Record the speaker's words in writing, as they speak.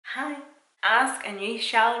Hi. Ask and you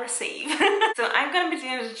shall receive. So I'm going to be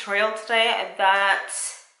doing a tutorial today that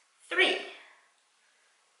three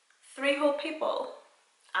whole people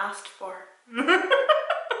asked for.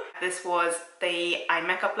 This was the eye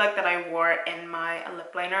makeup look that I wore in my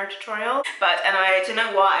lip liner tutorial. But anyway, do you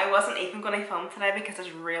know what? I wasn't even going to film today because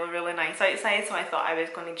it's really nice outside, so I thought I was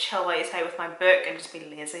going to chill outside with my book and just be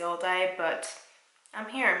lazy all day, but I'm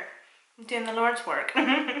here. I'm doing the Lord's work.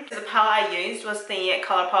 The palette I used was the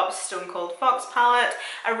Colourpop Stone Cold Fox palette.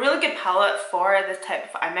 A really good palette for this type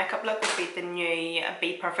of eye makeup look would be the new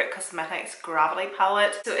Be Perfect Cosmetics Gravity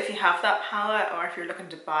palette. So if you have that palette, or if you're looking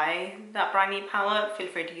to buy that brand new palette, feel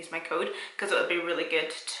free to use my code because it would be really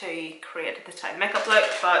good to create this type of makeup look.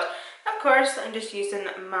 But of course, I'm just using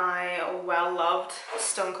my well-loved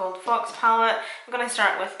Stone Cold Fox palette. I'm going to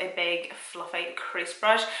start with a big fluffy crease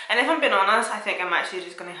brush, and if I'm being honest, I think I'm actually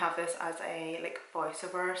just going to have this as a like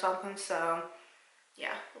voiceover or something. So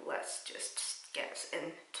yeah, let's just get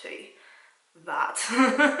into that.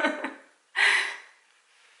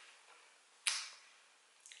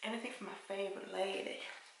 Anything for my favourite lady.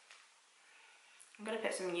 I'm going to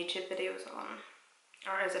put some YouTube videos on.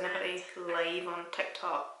 Or is anybody live on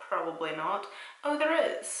TikTok? Probably not. Oh,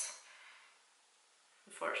 there is.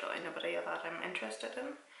 Unfortunately, nobody that I'm interested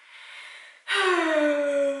in.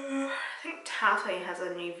 I think Tati has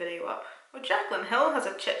a new video up. Well, Jacqueline Hill has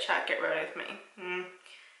a chit chat get rid of me.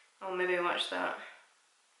 I'll maybe watch that.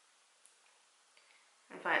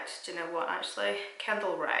 In fact, do you know what actually?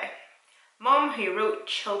 Kendall Ray. Mom who wrote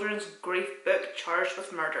children's grief book charged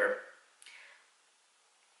with murder.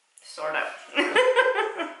 Sort of.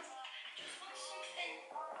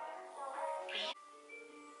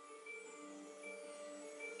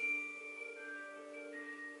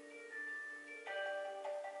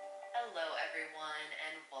 Hello everyone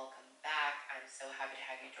and welcome back. I'm so happy to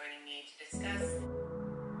have you joining me to discuss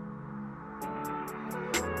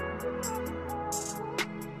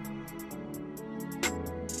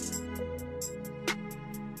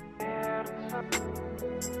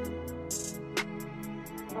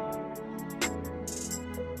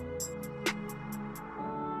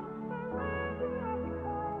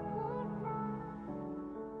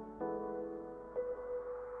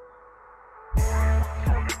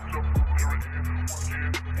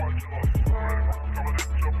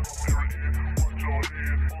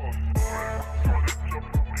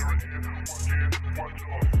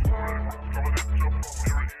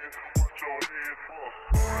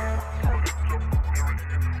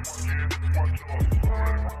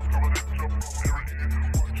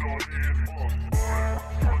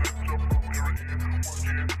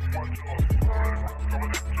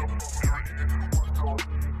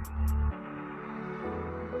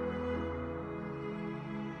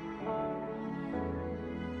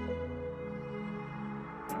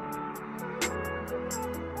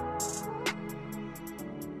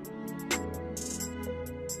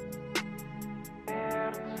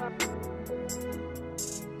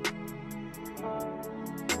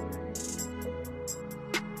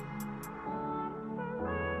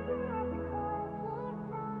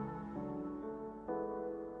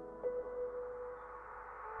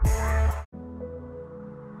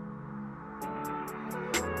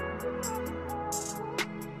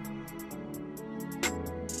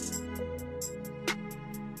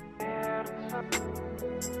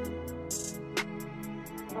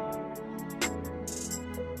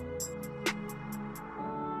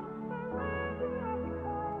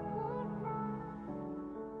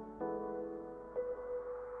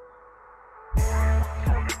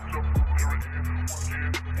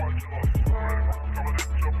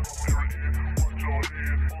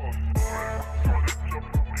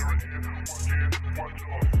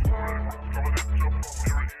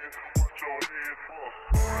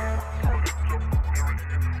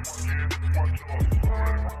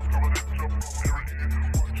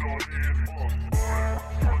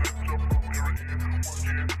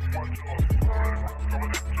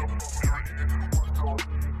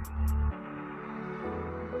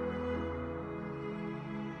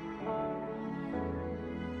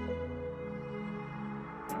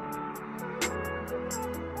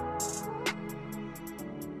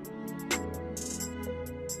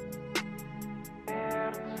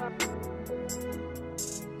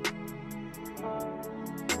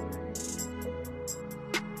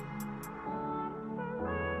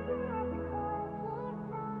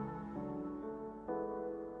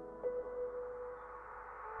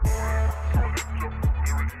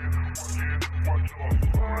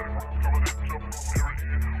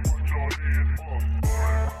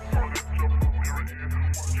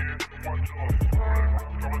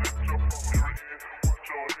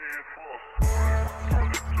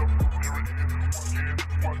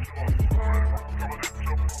Watch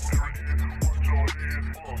us.